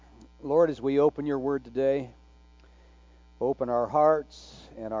Lord, as we open your word today, open our hearts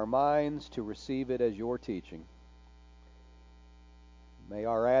and our minds to receive it as your teaching. May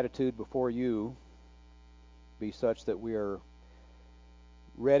our attitude before you be such that we are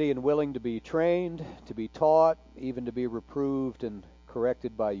ready and willing to be trained, to be taught, even to be reproved and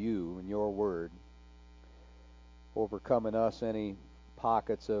corrected by you in your word. Overcome in us any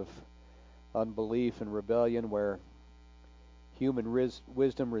pockets of unbelief and rebellion where human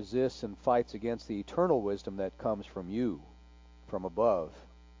wisdom resists and fights against the eternal wisdom that comes from you, from above.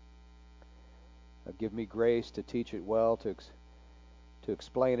 Give me grace to teach it well, to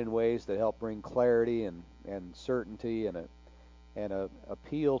explain in ways that help bring clarity and certainty and a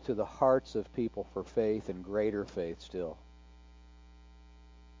appeal to the hearts of people for faith and greater faith still.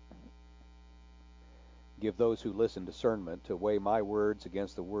 Give those who listen discernment to weigh my words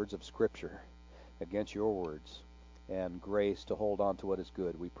against the words of Scripture, against your words, and grace to hold on to what is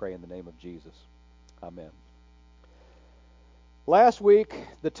good. We pray in the name of Jesus. Amen. Last week,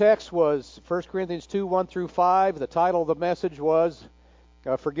 the text was 1 Corinthians 2, 1 through 5. The title of the message was,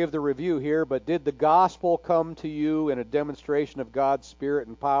 forgive the review here, but did the gospel come to you in a demonstration of God's Spirit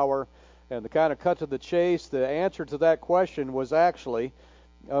and power? And the kind of cut to the chase, the answer to that question was actually,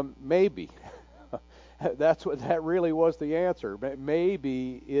 maybe. That really was the answer.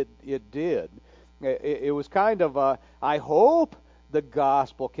 Maybe it did. It was kind of I hope the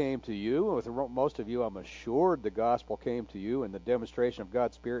gospel came to you. With most of you, I'm assured the gospel came to you in the demonstration of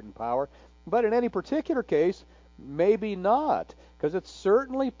God's Spirit and power. But in any particular case, maybe not, because it's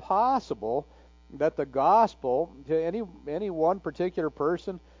certainly possible that the gospel to any one particular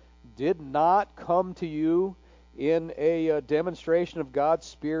person did not come to you in a demonstration of God's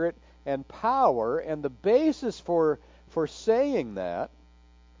Spirit and power. And the basis for saying that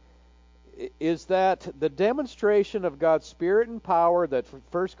is that the demonstration of God's Spirit and power that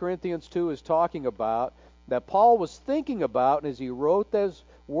 1 Corinthians 2 is talking about, that Paul was thinking about as he wrote those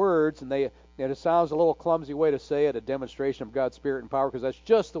words, and it sounds a little clumsy way to say it, a demonstration of God's Spirit and power, because that's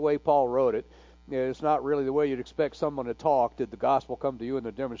just the way Paul wrote it. It's not really the way you'd expect someone to talk. Did the gospel come to you in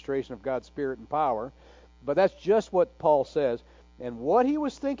the demonstration of God's Spirit and power? But that's just what Paul says. And what he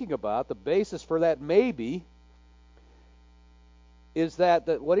was thinking about, the basis for that maybe, is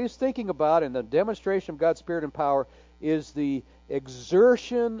that what he's thinking about in the demonstration of God's Spirit and power is the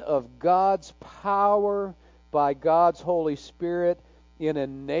exertion of God's power by God's Holy Spirit in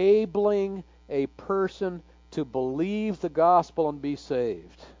enabling a person to believe the gospel and be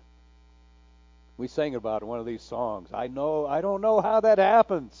saved. We sang about it in one of these songs. I don't know how that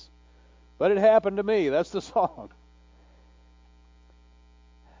happens, but it happened to me. That's the song.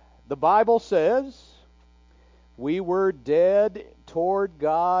 The Bible says we were dead toward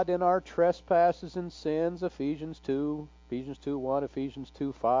God in our trespasses and sins, Ephesians 2, Ephesians 2:1, Ephesians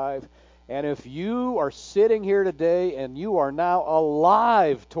 2:5. And if you are sitting here today and you are now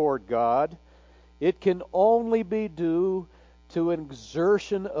alive toward God, it can only be due to an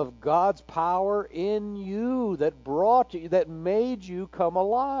exertion of God's power in you that made you come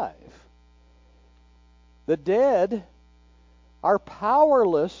alive. The dead are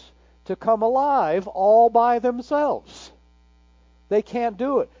powerless to come alive all by themselves. They can't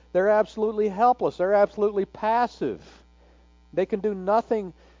do it. They're absolutely helpless. They're absolutely passive. They can do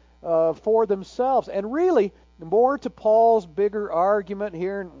nothing for themselves. And really, more to Paul's bigger argument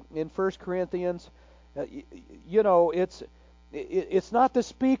here in 1 Corinthians, it's not the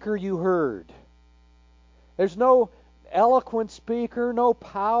speaker you heard. There's no eloquent speaker, no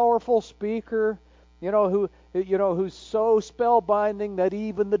powerful speaker, who's so spellbinding that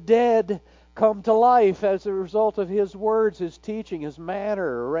even the dead come to life as a result of his words, his teaching, his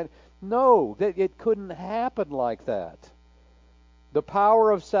manner. No, it couldn't happen like that. The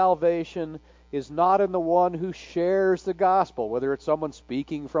power of salvation is not in the one who shares the gospel, whether it's someone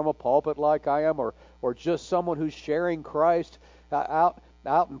speaking from a pulpit like I am, or just someone who's sharing Christ out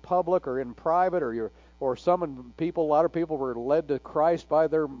in public or in private, or a lot of people were led to Christ by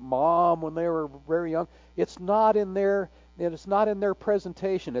their mom when they were very young. It's not in their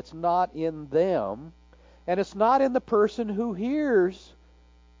presentation. It's not in them. And it's not in the person who hears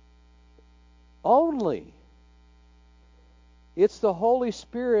only. It's the Holy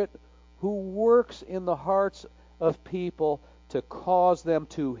Spirit who works in the hearts of people to cause them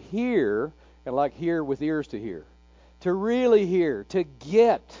to hear, and like hear with ears to hear, to really hear, to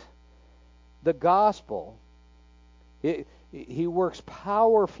get the gospel. He works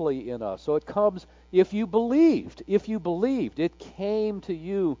powerfully in us. So it comes, if you believed, it came to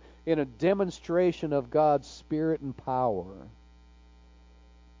you in a demonstration of God's Spirit and power.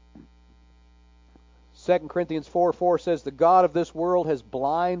 2 Corinthians 4:4 says, "The God of this world has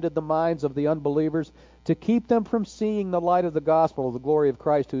blinded the minds of the unbelievers to keep them from seeing the light of the gospel of the glory of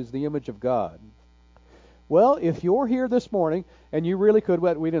Christ, who is the image of God." Well, if you're here this morning, and you really could,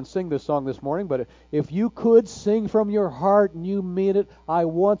 we didn't sing this song this morning, but if you could sing from your heart and you mean it, "I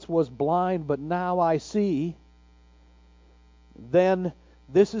once was blind, but now I see," then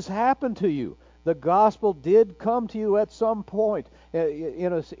this has happened to you. The gospel did come to you at some point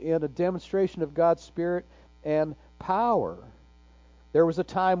in a demonstration of God's Spirit and power. There was a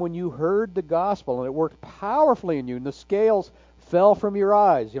time when you heard the gospel and it worked powerfully in you, and the scales fell from your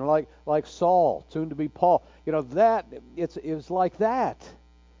eyes, like Saul, soon to be Paul. It was like that.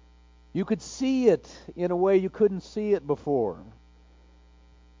 You could see it in a way you couldn't see it before.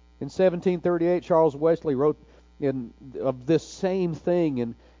 In 1738, Charles Wesley wrote of this same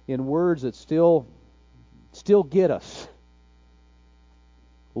thing in words that still get us.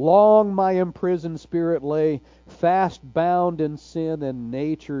 "Long my imprisoned spirit lay, fast bound in sin and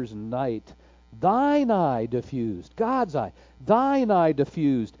nature's night. Thine eye diffused," God's eye, "thine eye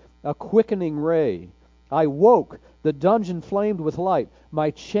diffused a quickening ray. I woke, the dungeon flamed with light.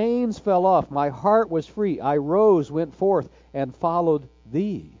 My chains fell off, my heart was free. I rose, went forth, and followed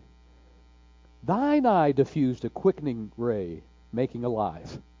thee. Thine eye diffused a quickening ray, making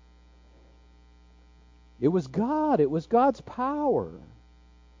alive." It was God. It was God's power.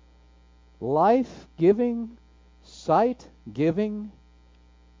 Life-giving, sight-giving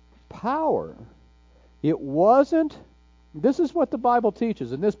power. It wasn't... This is what the Bible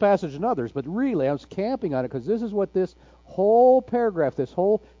teaches in this passage and others, but really I was camping on it because this is what this whole paragraph, this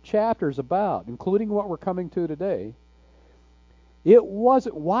whole chapter is about, including what we're coming to today. It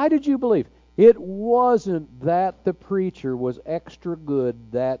wasn't... Why did you believe? It wasn't that the preacher was extra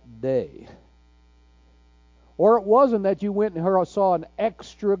good that day. Or it wasn't that you went and saw an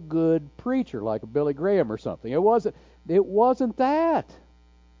extra good preacher like a Billy Graham or something. It wasn't that.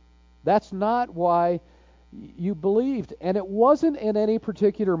 That's not why you believed. And it wasn't in any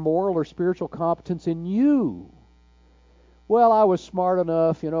particular moral or spiritual competence in you. Well, I was smart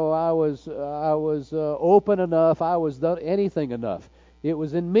enough, I was open enough, I was done anything enough. It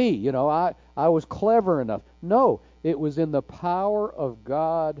was in me, I was clever enough. No, it was in the power of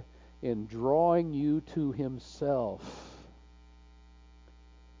God in drawing you to Himself.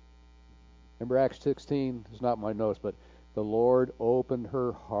 Remember Acts 16? It's not my notes, but the Lord opened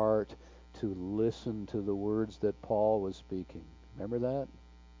her heart to listen to the words that Paul was speaking. Remember that?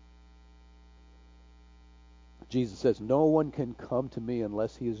 Jesus says, "No one can come to me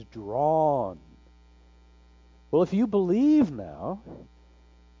unless he is drawn." Well, if you believe now,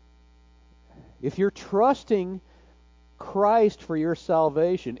 if you're trusting Christ for your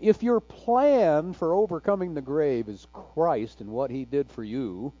salvation, if your plan for overcoming the grave is Christ and what He did for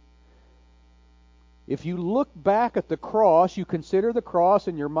you, if you look back at the cross, you consider the cross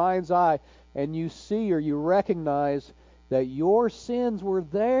in your mind's eye, and you see or you recognize that your sins were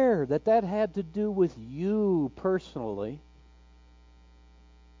there, that had to do with you personally.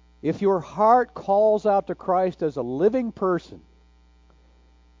 If your heart calls out to Christ as a living person,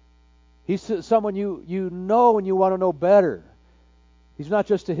 He's someone you know and you want to know better. He's not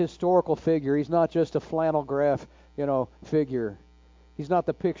just a historical figure. He's not just a flannel graph, figure. He's not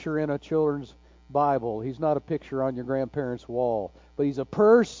the picture in a children's Bible. He's not a picture on your grandparents' wall. But He's a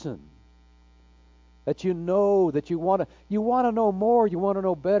person that you know, that you want to know more, you want to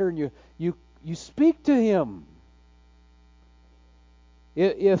know better, and you speak to Him.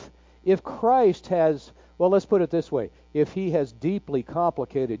 If Christ has... Well, let's put it this way. If He has deeply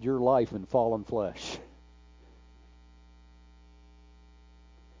complicated your life in fallen flesh,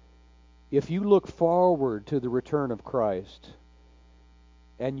 if you look forward to the return of Christ,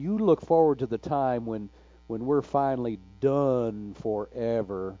 and you look forward to the time when we're finally done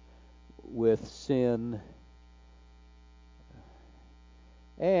forever with sin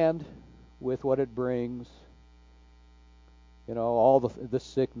and with what it brings, all the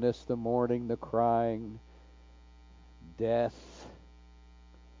sickness, the mourning, the crying, death,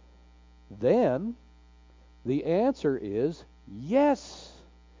 then the answer is yes.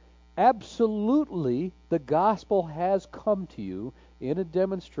 Absolutely, the gospel has come to you in a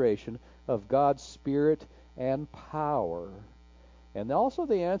demonstration of God's Spirit and power. And also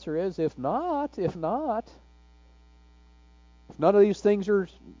the answer is, if none of these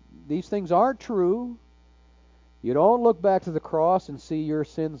things aren't true, you don't look back to the cross and see your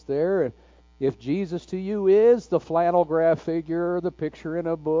sins there. And if Jesus to you is the flannel graph figure, or the picture in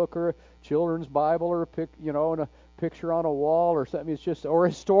a book, or a children's Bible, or a picture on a wall, or something, or a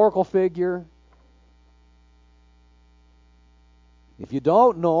historical figure. If you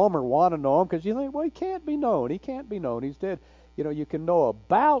don't know him or want to know him, because you think, well, he can't be known. He can't be known. He's dead. You know, you can know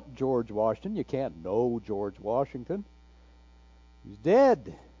about George Washington. You can't know George Washington. He's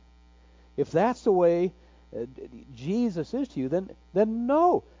dead. If that's the way Jesus is to you, then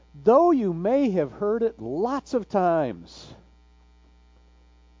no. Though you may have heard it lots of times,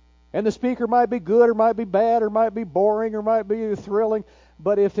 and the speaker might be good or might be bad or might be boring or might be thrilling,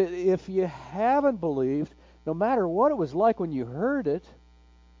 but if you haven't believed, no matter what it was like when you heard it,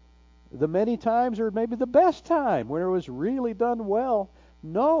 the many times or maybe the best time when it was really done well,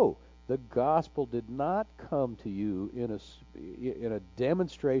 no, the gospel did not come to you in a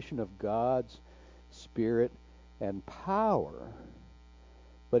demonstration of God's Spirit and power,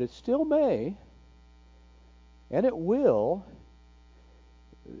 but it still may, and it will.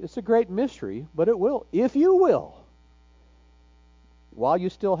 It's a great mystery, but it will, if you will, while you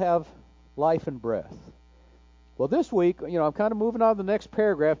still have life and breath. Well, this week, I'm kind of moving on to the next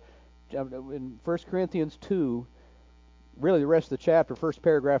paragraph in 1 Corinthians 2, really the rest of the chapter, first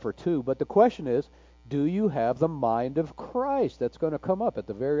paragraph or two, but the question is, do you have the mind of Christ? That's going to come up at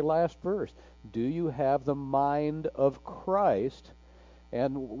the very last verse. Do you have the mind of Christ?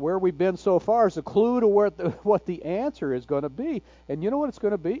 And where we've been so far is a clue to what the answer is going to be. And you know what it's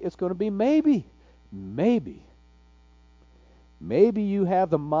going to be? It's going to be maybe. Maybe. Maybe you have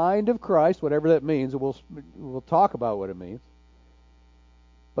the mind of Christ, whatever that means. We'll talk about what it means.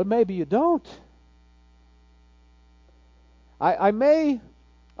 But maybe you don't. I may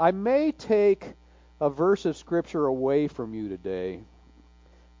take a verse of Scripture away from you today.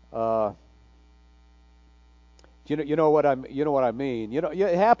 You know what I mean.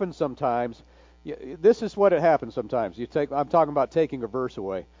 It happens sometimes. This is what it happens sometimes. I'm talking about taking a verse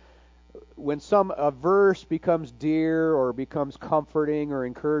away. When a verse becomes dear or becomes comforting or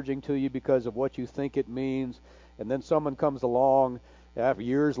encouraging to you because of what you think it means, and then someone comes along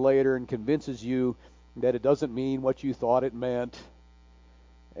years later and convinces you that it doesn't mean what you thought it meant,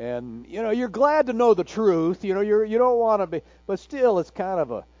 and you're glad to know the truth. You don't want to be, but still, it's kind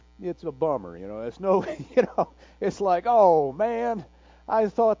of it's a bummer. It's no, it's like, oh man, I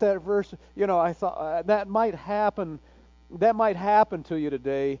thought that verse. I thought that might happen. That might happen to you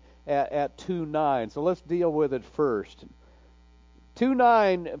today at 2:9. So let's deal with it first.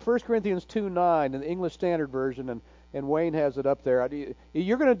 2:9, 1 Corinthians 2:9 in the English Standard Version, and Wayne has it up there.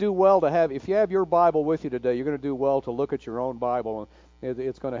 You're going to do well to have, if you have your Bible with you today, you're going to do well to look at your own Bible.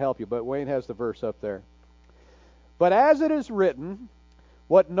 It's going to help you. But Wayne has the verse up there. But as it is written,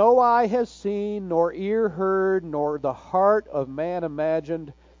 what no eye has seen, nor ear heard, nor the heart of man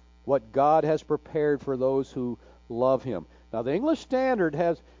imagined, what God has prepared for those who love Him. Now, the English Standard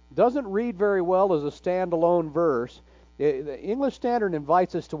doesn't read very well as a standalone verse. The English Standard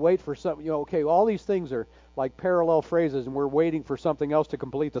invites us to wait for something. Okay, all these things are like parallel phrases, and we're waiting for something else to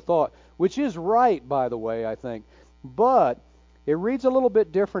complete the thought, which is right, by the way, I think. But it reads a little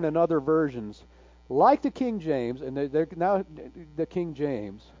bit different in other versions, like the King James, and they're now the King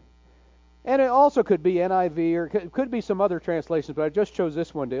James. And it also could be NIV, or it could be some other translations, but I just chose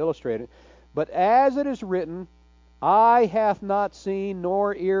this one to illustrate it. But as it is written, eye hath not seen,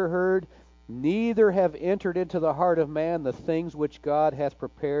 nor ear heard, neither have entered into the heart of man the things which God hath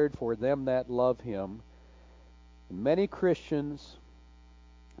prepared for them that love Him. And many Christians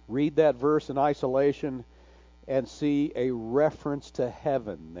read that verse in isolation and see a reference to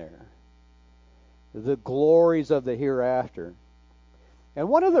heaven there, the glories of the hereafter. And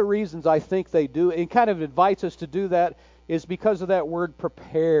one of the reasons I think they do, and kind of invites us to do that, is because of that word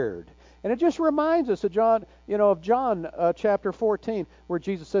prepared. And it just reminds us of John chapter 14, where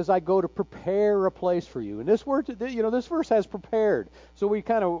Jesus says, "I go to prepare a place for you." And this word, this verse has prepared. So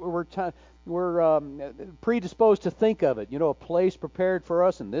we're predisposed to think of it, a place prepared for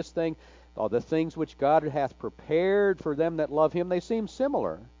us, and this thing, all the things which God hath prepared for them that love Him, they seem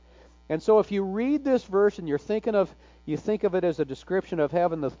similar. And so if you read this verse and you think of it as a description of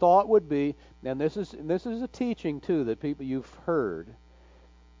heaven, the thought would be, and this is a teaching too that people you've heard.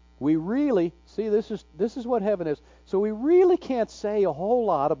 We really see this is what heaven is. So we really can't say a whole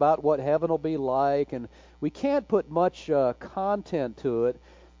lot about what heaven will be like, and we can't put much content to it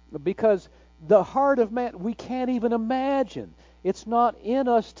because the heart of man, we can't even imagine. It's not in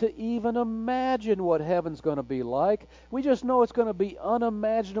us to even imagine what heaven's going to be like. We just know it's going to be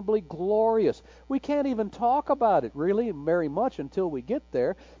unimaginably glorious. We can't even talk about it really very much until we get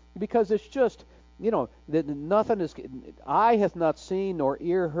there, because it's just, that nothing is, eye hath not seen nor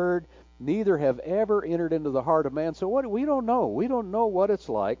ear heard, neither have ever entered into the heart of man. So we don't know. We don't know what it's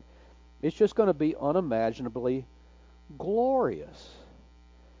like. It's just going to be unimaginably glorious.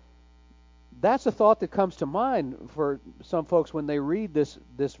 that's a thought that comes to mind for some folks when they read this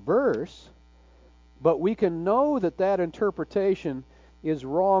verse. But we can know that interpretation is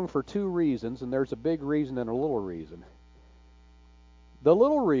wrong for two reasons, and there's a big reason and a little reason. The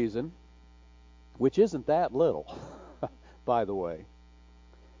little reason, which isn't that little, by the way,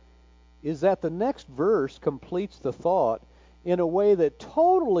 is that the next verse completes the thought in a way that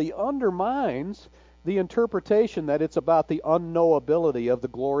totally undermines the interpretation that it's about the unknowability of the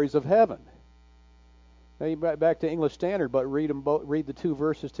glories of heaven. Now you back to English Standard, but read the two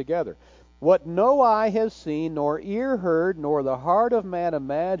verses together. What no eye has seen, nor ear heard, nor the heart of man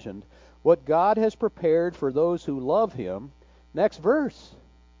imagined, what God has prepared for those who love Him. Next verse.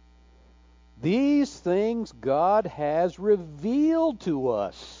 These things God has revealed to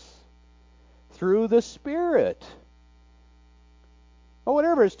us through the Spirit. Well,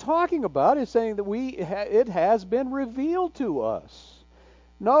 whatever it's talking about is saying that it has been revealed to us.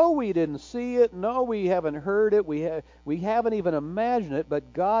 No, we didn't see it. No, we haven't heard it. We haven't even imagined it,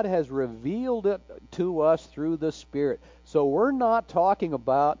 but God has revealed it to us through the Spirit. So we're not talking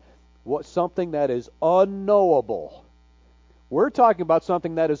about something that is unknowable. We're talking about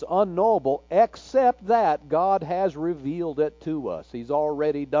something that is unknowable, except that God has revealed it to us. He's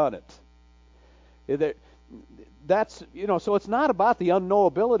already done it. So it's not about the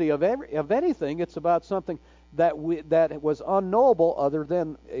unknowability of anything. It's about something that was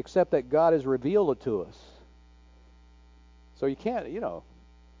unknowable except that God has revealed it to us. So you can't,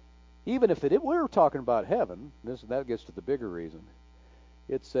 even if we're talking about heaven, that gets to the bigger reason.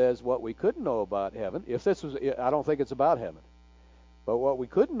 It says what we couldn't know about heaven. I don't think it's about heaven. But what we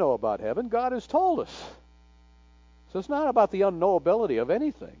couldn't know about heaven, God has told us. So it's not about the unknowability of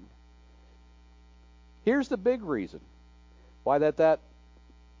anything. Here's the big reason why that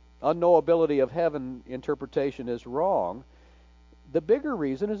unknowability of heaven interpretation is wrong. The bigger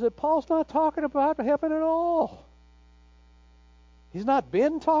reason is that Paul's not talking about heaven at all. He's not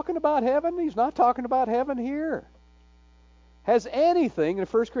been talking about heaven. He's not talking about heaven here. Has anything in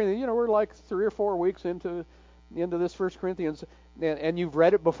 1 Corinthians, we're like 3 or 4 weeks into this 1 Corinthians, and you've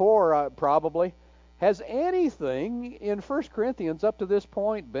read it before probably. Has anything in 1 Corinthians up to this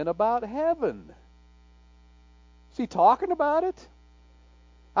point been about heaven? Is he talking about it?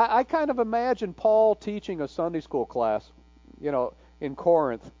 I kind of imagine Paul teaching a Sunday school class, in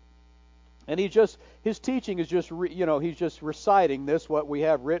Corinth. And his teaching is he's just reciting what we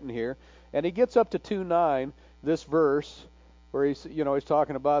have written here. And he gets up to 2:9, this verse, where he's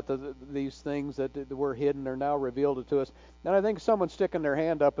talking about these things that were hidden are now revealed to us. And I think someone's sticking their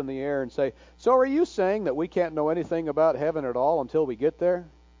hand up in the air and say, so are you saying that we can't know anything about heaven at all until we get there?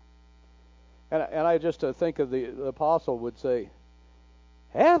 And I just think of the apostle would say,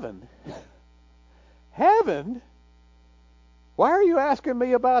 heaven? Heaven? Why are you asking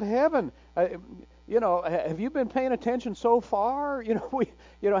me about heaven? Have you been paying attention so far?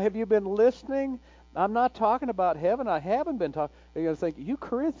 Have you been listening? I'm not talking about heaven. I haven't been talking. You're going to think, you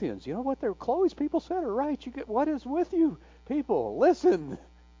Corinthians, what Chloe's people said are right. What is with you people? Listen.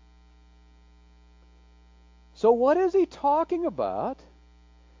 So what is he talking about,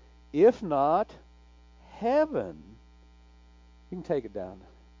 if not heaven? You can take it down.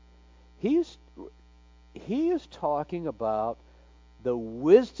 He is talking about the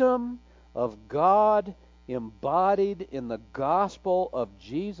wisdom of God embodied in the gospel of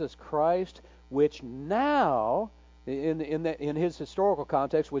Jesus Christ, which now, in his historical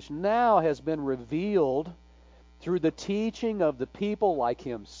context, which now has been revealed through the teaching of the people like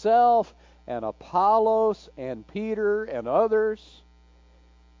himself and Apollos and Peter and others.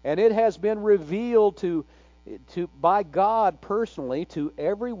 And it has been revealed by God personally to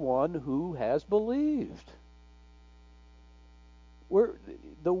everyone who has believed.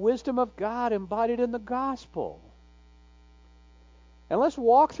 The wisdom of God embodied in the gospel. And let's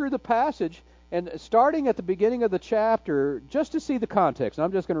walk through the passage, and starting at the beginning of the chapter, just to see the context.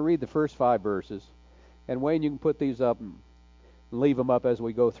 I'm just going to read the first 5 verses. And Wayne, you can put these up and leave them up as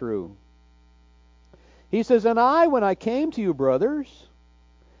we go through. He says, and I, when I came to you, brothers,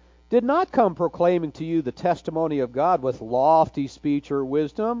 did not come proclaiming to you the testimony of God with lofty speech or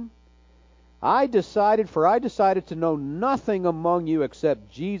wisdom. I decided to know nothing among you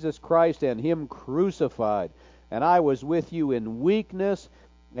except Jesus Christ and Him crucified. And I was with you in weakness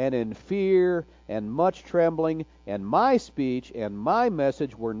and in fear and much trembling, and my speech and my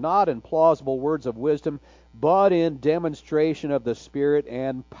message were not in plausible words of wisdom, but in demonstration of the Spirit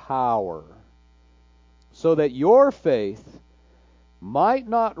and power, so that your faith might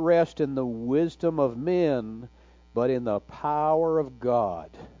not rest in the wisdom of men, but in the power of God.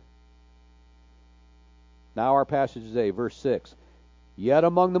 Now our passage today, verse 6. Yet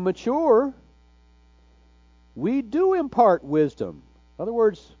among the mature We do impart wisdom. In other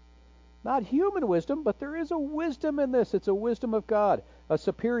words, not human wisdom, but there is a wisdom in this. It's a wisdom of God, a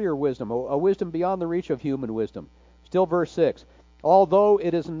superior wisdom, a wisdom beyond the reach of human wisdom. Still verse 6. Although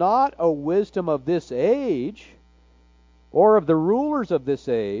it is not a wisdom of this age, or of the rulers of this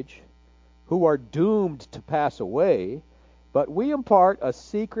age, who are doomed to pass away, but we impart a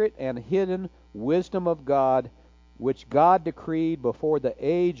secret and hidden wisdom of God, which God decreed before the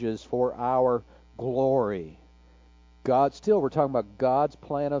ages for our glory. We're talking about God's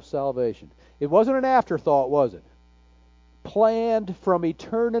plan of salvation. It wasn't an afterthought, was it? Planned from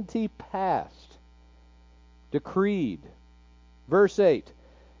eternity past. Decreed. Verse 8.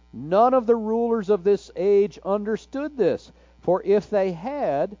 None of the rulers of this age understood this, for if they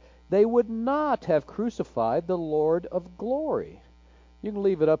had, they would not have crucified the Lord of glory. You can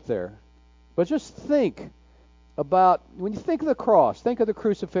leave it up there. But just think about, when you think of the cross, think of the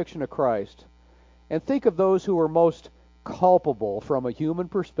crucifixion of Christ, and think of those who were most culpable from a human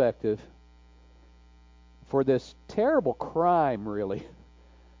perspective for this terrible crime, really,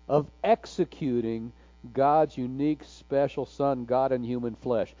 of executing God's unique, special Son, God in human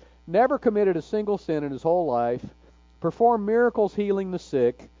flesh. Never committed a single sin in his whole life, performed miracles healing the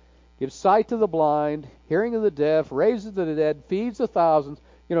sick, gives sight to the blind, hearing of the deaf, raises the dead, feeds the thousands.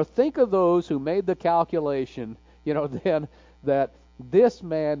 Think of those who made the calculation, then that this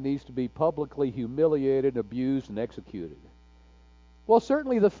man needs to be publicly humiliated, abused, and executed. Well,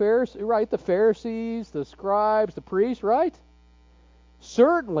 certainly the Pharisees, right? The Pharisees, the scribes, the priests, right?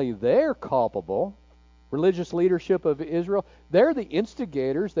 Certainly they're culpable. Religious leadership of Israel, they're the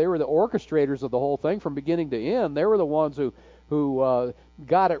instigators. They were the orchestrators of the whole thing from beginning to end. They were the ones who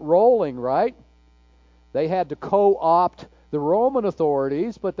got it rolling, right? They had to co-opt the Roman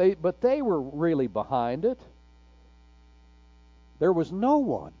authorities, but they were really behind it. There was no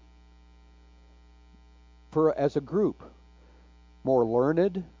one as a group more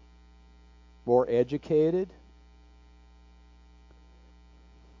learned, more educated,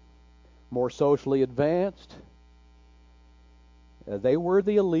 more socially advanced. They were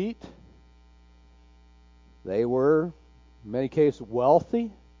the elite. They were, in many cases,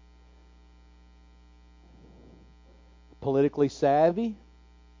 wealthy, politically savvy,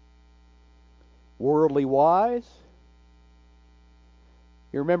 worldly wise.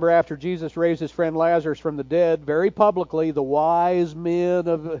 You remember after Jesus raised his friend Lazarus from the dead, very publicly, the wise men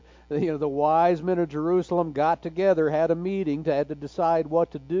of Jerusalem got together, had a meeting, had to decide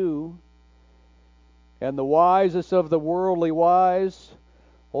what to do. And the wisest of the worldly wise,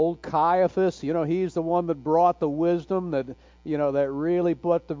 old Caiaphas, he's the one that brought the wisdom that really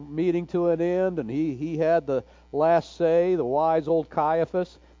put the meeting to an end, and he had the last say, the wise old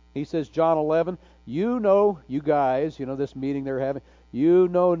Caiaphas. He says, John 11, you guys, this meeting they're having, you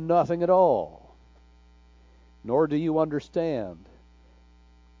know nothing at all, nor do you understand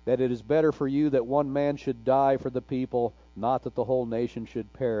that it is better for you that one man should die for the people, not that the whole nation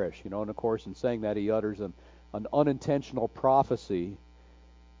should perish. And of course, in saying that, he utters an unintentional prophecy,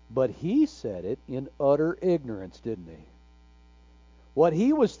 but he said it in utter ignorance, didn't he? What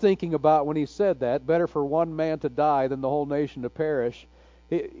he was thinking about when he said that, better for one man to die than the whole nation to perish,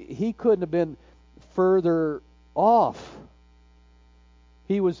 he couldn't have been further off.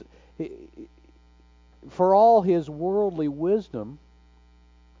 For all his worldly wisdom,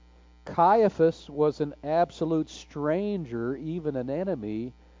 Caiaphas was an absolute stranger, even an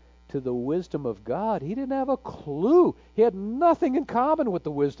enemy, to the wisdom of God. He didn't have a clue. He had nothing in common with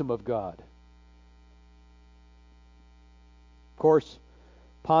the wisdom of God. Of course,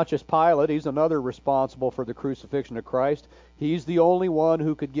 Pontius Pilate, he's another responsible for the crucifixion of Christ. He's the only one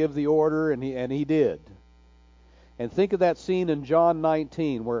who could give the order, and he did. And think of that scene in John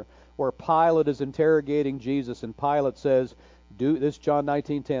 19 where Pilate is interrogating Jesus, and Pilate says, this is John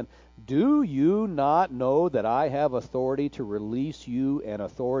 19:10, do you not know that I have authority to release you and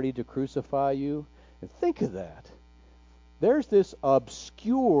authority to crucify you? And think of that. There's this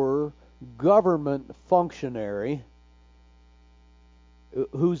obscure government functionary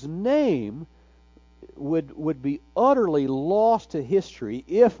whose name would be utterly lost to history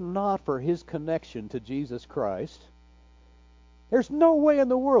if not for his connection to Jesus Christ. There's no way in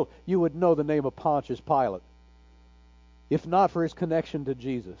the world you would know the name of Pontius Pilate if not for his connection to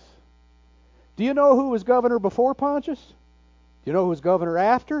Jesus. Do you know who was governor before Pontius? Do you know who was governor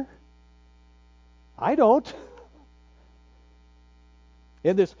after? I don't.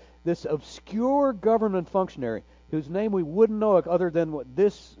 And this obscure government functionary, whose name we wouldn't know other than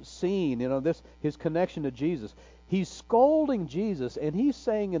this scene, his connection to Jesus. He's scolding Jesus, and he's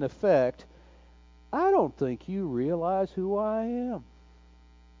saying, in effect, I don't think you realize who I am.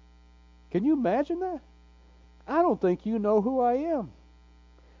 Can you imagine that? I don't think you know who I am.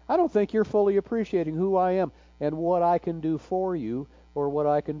 I don't think you're fully appreciating who I am and what I can do for you or what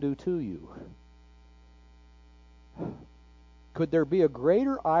I can do to you. Could there be a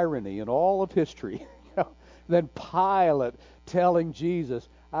greater irony in all of history than Pilate telling Jesus,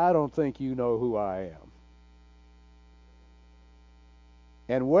 I don't think you know who I am?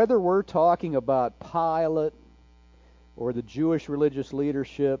 And whether we're talking about Pilate or the Jewish religious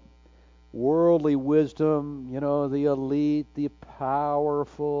leadership, worldly wisdom, the elite, the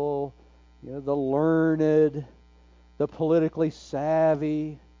powerful, the learned, the politically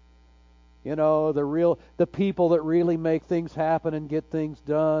savvy, the people that really make things happen and get things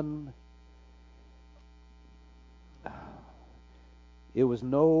done. It was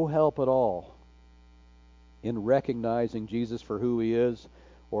no help at all in recognizing Jesus for who he is,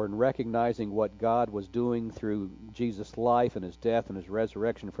 or in recognizing what God was doing through Jesus' life and his death and his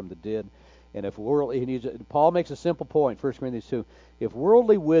resurrection from the dead. And if Paul makes a simple point, 1 Corinthians 2, if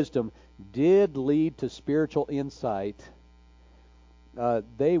worldly wisdom did lead to spiritual insight,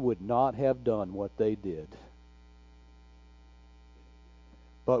 they would not have done what they did.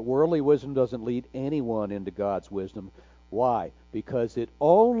 But worldly wisdom doesn't lead anyone into God's wisdom. Why? Because it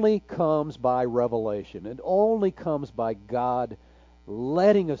only comes by revelation. It only comes by God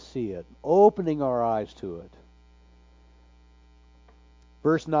letting us see it, opening our eyes to it.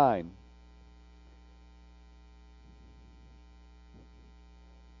 Verse 9.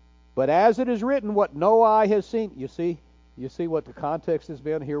 But as it is written, what no eye has seen. You see what the context has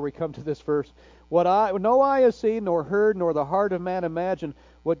been? Here we come to this verse. No eye has seen, nor heard, nor the heart of man imagined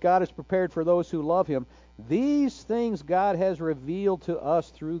what God has prepared for those who love him. These things God has revealed to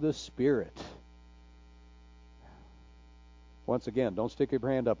us through the Spirit. Once again, don't stick your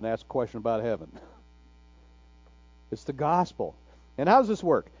hand up and ask a question about heaven. It's the gospel. And how does this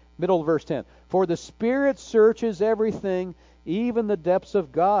work? Middle of verse 10. For the Spirit searches everything, even the depths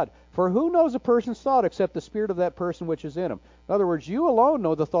of God. For who knows a person's thought except the spirit of that person which is in him? In other words, you alone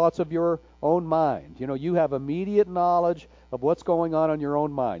know the thoughts of your own mind. You have immediate knowledge of what's going on in your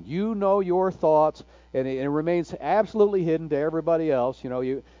own mind. You know your thoughts, and it remains absolutely hidden to everybody else.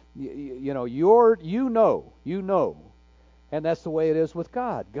 You know. And that's the way it is with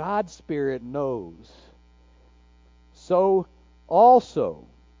God. God's Spirit knows. So also,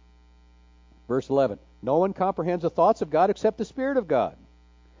 verse 11, no one comprehends the thoughts of God except the Spirit of God.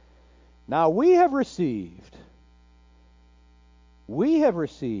 Now we have received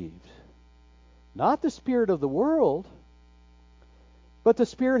not the spirit of the world, but the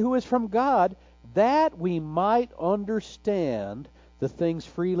Spirit who is from God, that we might understand the things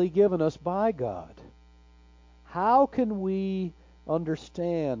freely given us by God. How can we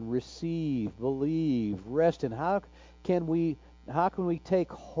understand, receive, believe, rest in? How can we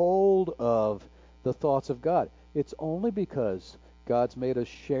take hold of the thoughts of God? It's only because God's made us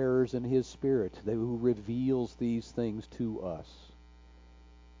sharers in his Spirit, who reveals these things to us.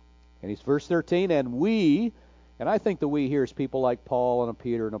 And he's verse 13, and I think the we here is people like Paul and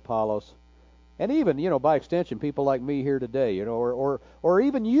Peter and Apollos, and even, by extension, people like me here today, or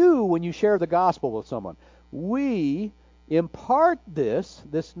even you when you share the gospel with someone. We impart this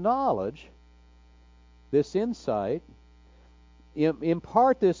knowledge, this insight,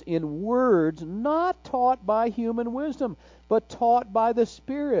 impart this in words not taught by human wisdom, but taught by the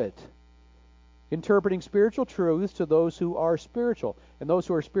Spirit, interpreting spiritual truths to those who are spiritual. And those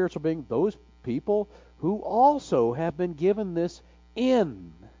who are spiritual being those people who also have been given this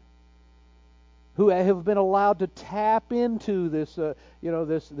who have been allowed to tap into this,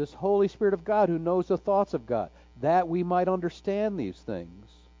 this Holy Spirit of God who knows the thoughts of God, that we might understand these things.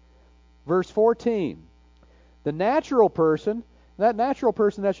 Verse 14, the natural person,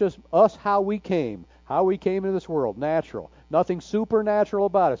 that's just us, how we came into this world, natural. Nothing supernatural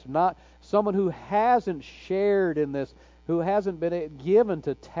about us. Not someone who hasn't shared in this, who hasn't been given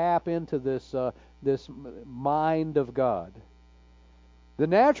to tap into this mind of God. The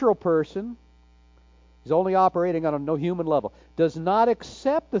natural person is only operating on a no human level, does not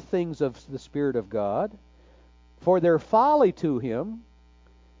accept the things of the Spirit of God, for their folly to him,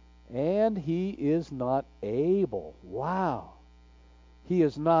 and he is not able. Wow. He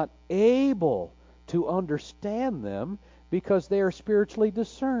is not able to understand them because they are spiritually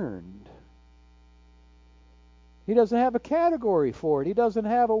discerned. He doesn't have a category for it. He doesn't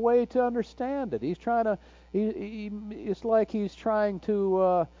have a way to understand it. He's trying to. It's like he's trying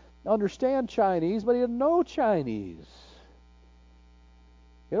to understand Chinese, but he doesn't know Chinese.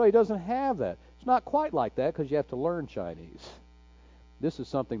 He doesn't have that. It's not quite like that because you have to learn Chinese. This is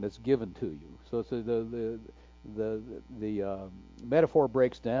something that's given to you. So the metaphor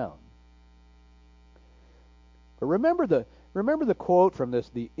breaks down. But remember the quote from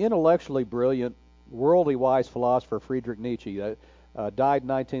the intellectually brilliant, worldly wise philosopher Friedrich Nietzsche, died in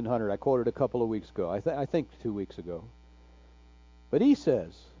 1900. I quoted a couple of weeks ago. I think 2 weeks ago. But he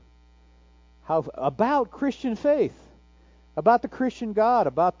says how about Christian faith, about the Christian God,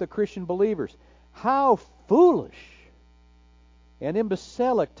 about the Christian believers, how foolish and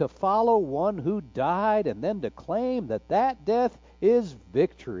imbecilic to follow one who died and then to claim that death is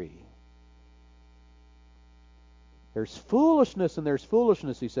victory. There's foolishness and there's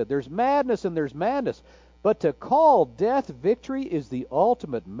foolishness, he said. There's madness and there's madness. But to call death victory is the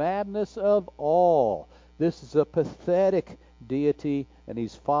ultimate madness of all. This is a pathetic deity, and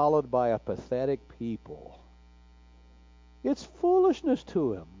he's followed by a pathetic people. It's foolishness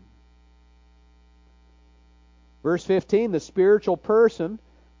to him. Verse 15, the spiritual person,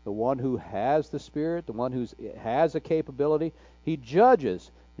 the one who has the Spirit, the one who has a capability, he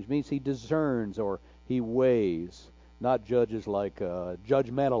judges, which means he discerns or he weighs. Not judges like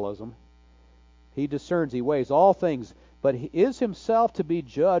judgmentalism. He discerns, he weighs all things, but he is himself to be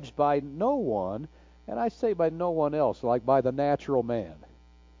judged by no one, and I say by no one else, like by the natural man.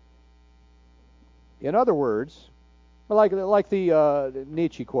 In other words, like the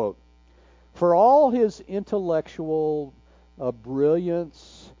Nietzsche quote, for all his intellectual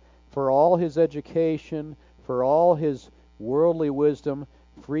brilliance, for all his education, for all his worldly wisdom,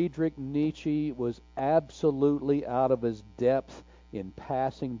 Friedrich Nietzsche was absolutely out of his depth in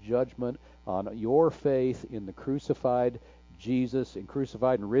passing judgment on your faith in the crucified Jesus, in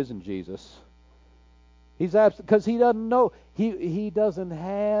crucified and risen Jesus. He's because he doesn't know, he doesn't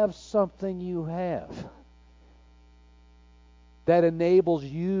have something you have that enables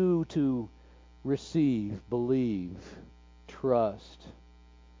you to receive, believe, trust.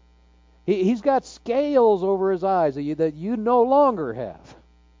 He's got scales over his eyes that you no longer have.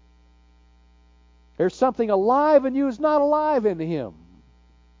 There's something alive in you that's not alive in him.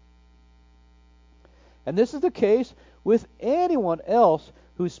 And this is the case with anyone else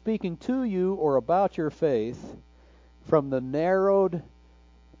who's speaking to you or about your faith from the narrowed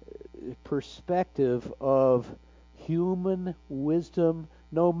perspective of human wisdom,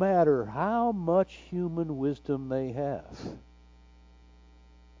 no matter how much human wisdom they have.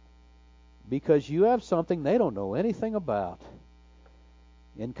 Because you have something they don't know anything about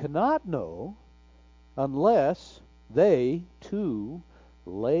and cannot know unless they, too,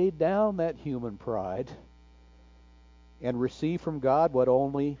 lay down that human pride and receive from God what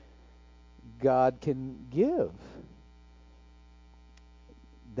only God can give.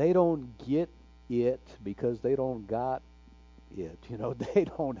 They don't get it because they don't got it. They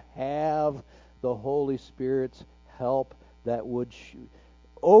don't have the Holy Spirit's help that would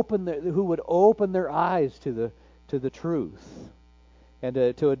who would open their eyes to the truth. And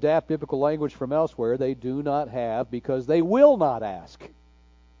to adapt biblical language from elsewhere, they do not have because they will not ask.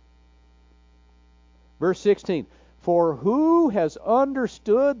 Verse 16, for who has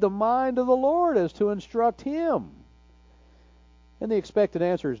understood the mind of the Lord as to instruct him? And the expected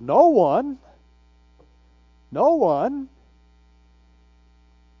answer is no one. No one.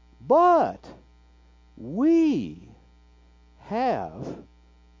 But we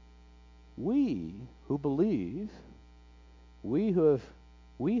who believe, we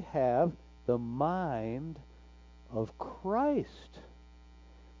have the mind of Christ.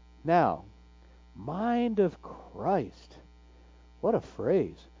 Now, mind of Christ. What a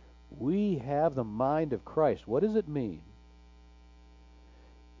phrase. We have the mind of Christ. What does it mean?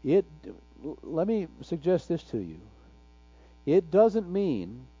 Let me suggest this to you. It doesn't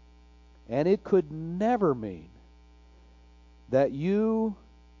mean, and it could never mean, that you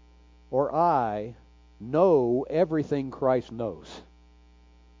or I know everything Christ knows.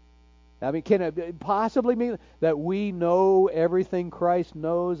 I mean, can it possibly mean that we know everything Christ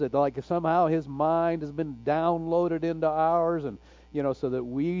knows? That like somehow His mind has been downloaded into ours, and so that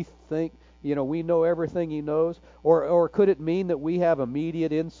we think we know everything He knows? Or could it mean that we have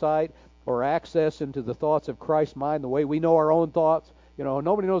immediate insight or access into the thoughts of Christ's mind the way we know our own thoughts?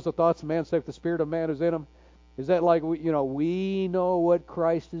 Nobody knows the thoughts of man except the spirit of man is in him. Is that like we know what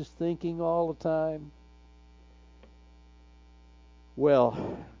Christ is thinking all the time?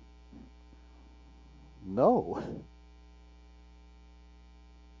 Well, no.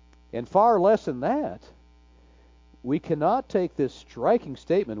 And far less than that, we cannot take this striking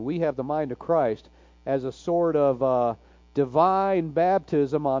statement, we have the mind of Christ, as a sort of divine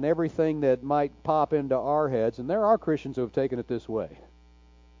baptism on everything that might pop into our heads. And there are Christians who have taken it this way.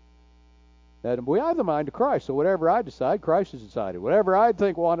 That we have the mind of Christ, so whatever I decide, Christ has decided. Whatever I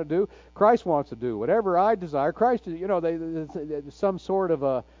want to do, Christ wants to do. Whatever I desire, Christ, some sort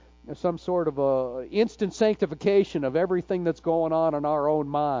of some sort of a instant sanctification of everything that's going on in our own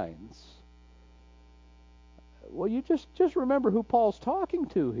minds. Well, you just remember who Paul's talking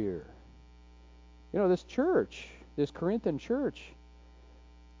to here. This church, this Corinthian church.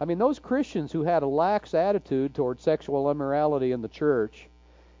 I mean, those Christians who had a lax attitude toward sexual immorality in the church,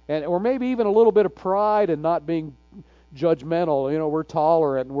 or maybe even a little bit of pride in not being judgmental. We're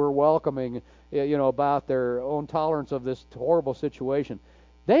tolerant and we're welcoming, about their own tolerance of this horrible situation.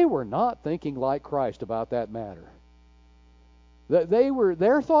 They were not thinking like Christ about that matter.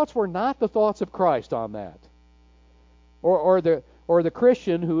 Their thoughts were not the thoughts of Christ on that. Or the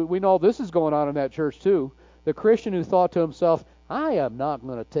Christian who, we know this is going on in that church too, the Christian who thought to himself, I am not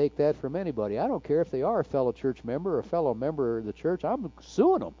going to take that from anybody. I don't care if they are a fellow church member or a fellow member of the church. I'm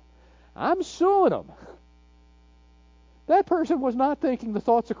suing them. I'm suing them. That person was not thinking the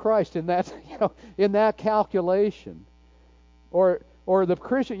thoughts of Christ in that, in that calculation. Or the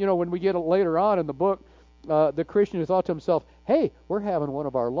Christian, when we get later on in the book, the Christian who thought to himself, hey, we're having one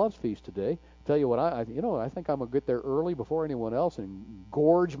of our love feasts today. Tell you what, I think I'm going to get there early before anyone else and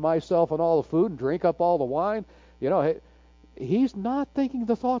gorge myself on all the food and drink up all the wine. He's not thinking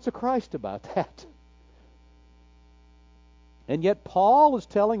the thoughts of Christ about that. And yet Paul is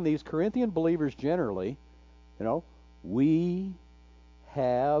telling these Corinthian believers generally, we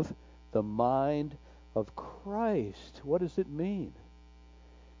have the mind of Christ. What does it mean?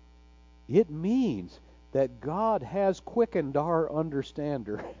 It means that God has quickened our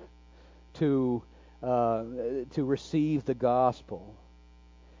understander to receive the gospel.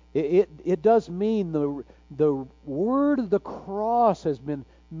 It does mean the word of the cross has been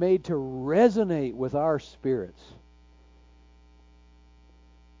made to resonate with our spirits.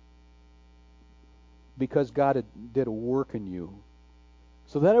 Because God did a work in you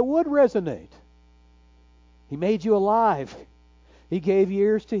so that it would resonate. He made you alive. He gave you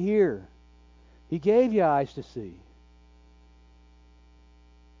ears to hear. He gave you eyes to see.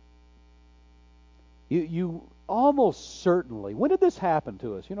 You almost certainly, when did this happen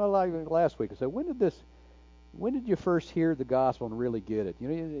to us? Like last week I said, when did you first hear the gospel and really get it?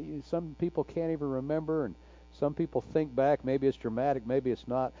 Some people can't even remember, and some people think back, maybe it's dramatic, maybe it's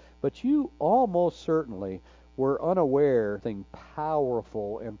not, but you almost certainly were unaware of something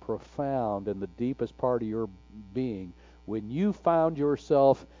powerful and profound in the deepest part of your being when you found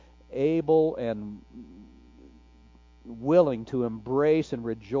yourself able and willing to embrace and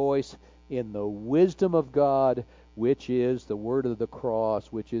rejoice in the wisdom of God, which is the word of the cross,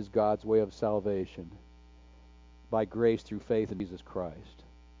 which is God's way of salvation by grace through faith in Jesus Christ.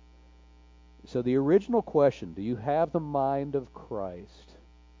 So the original question, do you have the mind of Christ?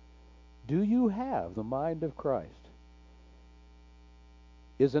 Do you have the mind of Christ?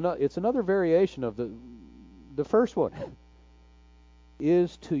 It's another variation of the first one.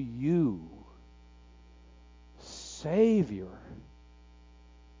 Is to you Savior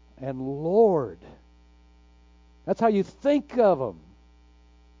and Lord. That's how you think of Him.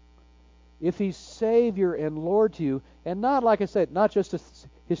 If He's Savior and Lord to you, and not, like I said, not just a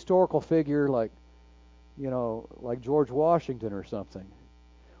historical figure like George Washington or something,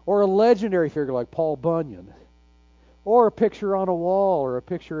 or a legendary figure like Paul Bunyan, or a picture on a wall, or a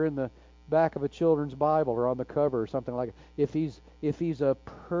picture in the back of a children's Bible or on the cover or something like that. If he's a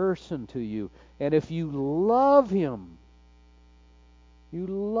person to you, and if you love Him,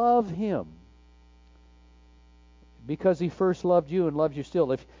 because He first loved you and loves you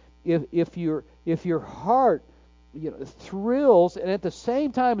still. If your heart thrills and at the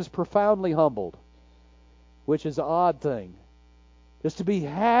same time is profoundly humbled, which is an odd thing, just to be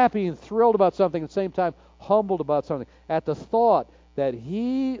happy and thrilled about something at the same time humbled about something at the thought that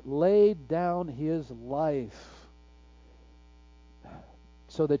He laid down His life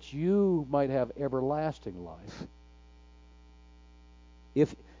so that you might have everlasting life.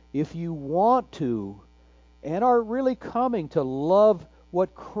 If you want to and are really coming to love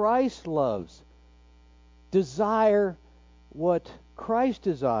what Christ loves, desire what Christ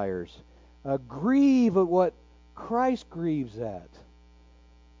desires, grieve at what Christ grieves at,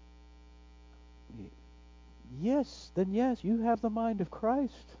 yes, you have the mind of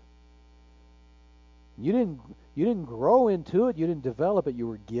Christ. You didn't grow into it, you didn't develop it, you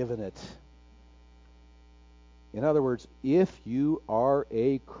were given it. In other words, if you are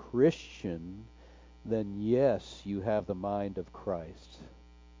a Christian, then yes, you have the mind of Christ.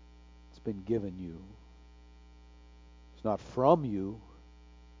 It's been given you. It's not from you,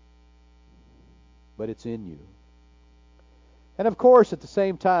 but it's in you. And of course, at the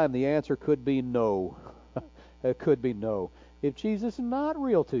same time, the answer could be no. It could be no. If Jesus is not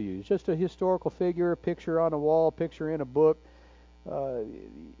real to you, he's just a historical figure, a picture on a wall, a picture in a book,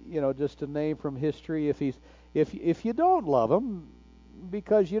 just a name from history. If you don't love him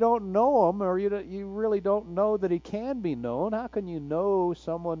because you don't know him, or you really don't know that he can be known, how can you know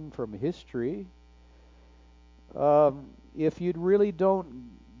someone from history? If you really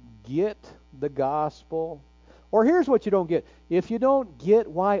don't get the gospel, or here's what you don't get: if you don't get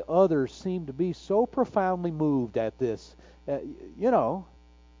why others seem to be so profoundly moved at this, when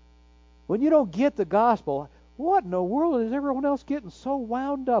you don't get the gospel, what in the world is everyone else getting so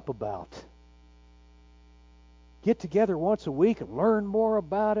wound up about? Get together once a week and learn more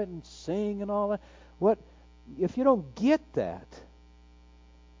about it and sing and all that. What if you don't get that?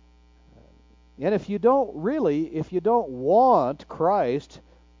 And if you don't want Christ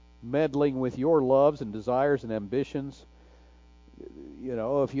meddling with your loves and desires and ambitions,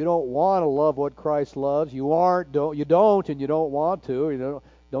 if you don't want to love what Christ loves, you don't want to,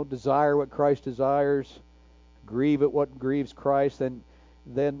 don't desire what Christ desires, grieve at what grieves Christ, then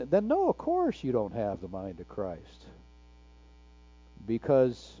no, of course you don't have the mind of Christ,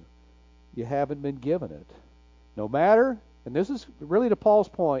 because you haven't been given it. No matter, and this is really to Paul's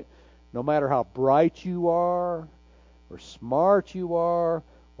point, no matter how bright you are, or smart you are,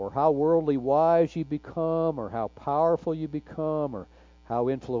 or how worldly wise you become, or how powerful you become, or how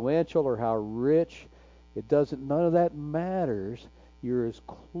influential, or how rich, none of that matters. You're as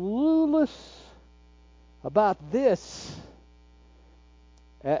clueless about this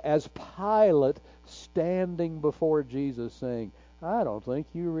as Pilate standing before Jesus saying, I don't think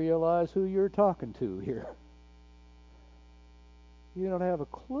you realize who you're talking to here. You don't have a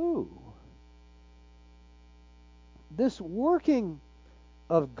clue. This working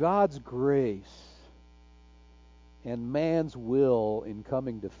of God's grace and man's will in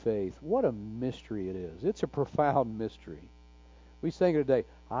coming to faith, what a mystery it is. It's a profound mystery. We sang it today,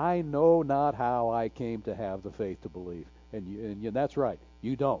 I know not how I came to have the faith to believe. And that's right,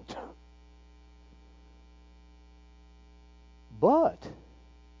 you don't. But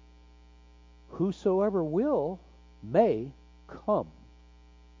whosoever will may come.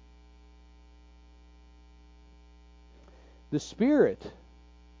 The Spirit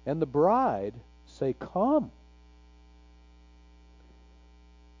and the bride say, come.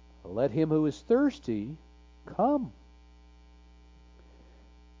 Let him who is thirsty come.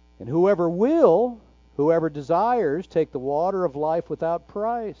 And whoever desires, take the water of life without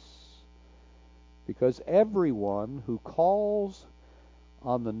price. Because everyone who calls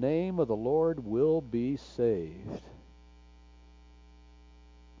on the name of the Lord will be saved.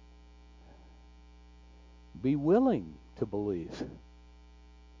 Be willing to believe.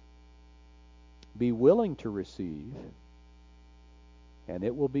 Be willing to receive, and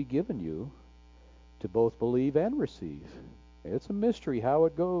it will be given you to both believe and receive. It's a mystery how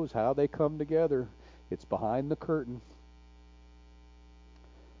it goes, how they come together. It's behind the curtain.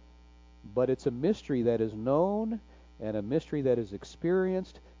 But it's a mystery that is known, and a mystery that is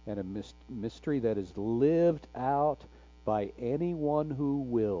experienced, and a mystery that is lived out by anyone who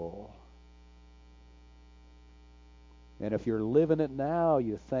will. And if you're living it now,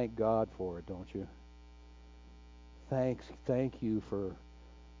 you thank God for it, don't you? Thank you for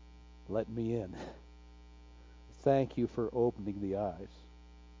letting me in. Thank you for opening the eyes.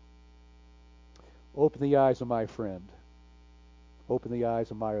 Open the eyes of my friend. Open the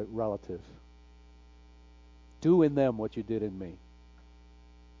eyes of my relative. Do in them what you did in me.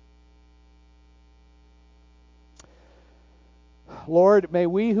 Lord, may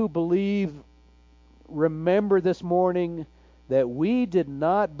we who believe remember this morning that we did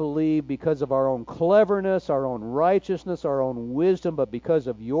not believe because of our own cleverness, our own righteousness, our own wisdom, but because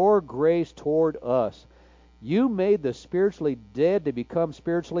of your grace toward us. You made the spiritually dead to become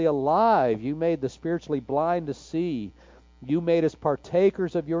spiritually alive. You made the spiritually blind to see. You made us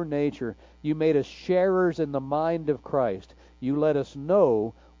partakers of your nature. You made us sharers in the mind of Christ. You let us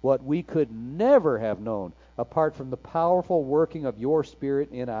know what we could never have known apart from the powerful working of your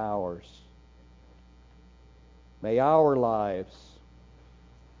Spirit in ours. May our lives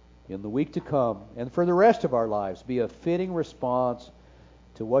in the week to come and for the rest of our lives be a fitting response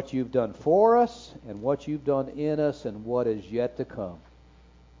to what you've done for us and what you've done in us and what is yet to come.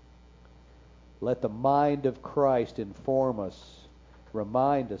 Let the mind of Christ inform us,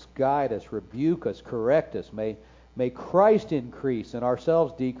 remind us, guide us, rebuke us, correct us. May Christ increase and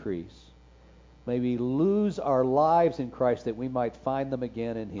ourselves decrease. May we lose our lives in Christ that we might find them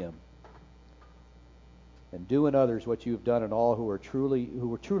again in Him. And do in others what you have done in all who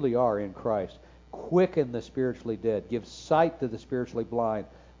truly are in Christ. Quicken the spiritually dead. Give sight to the spiritually blind.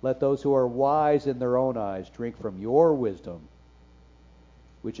 Let those who are wise in their own eyes drink from your wisdom,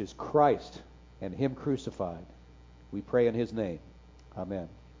 which is Christ and Him crucified. We pray in His name. Amen.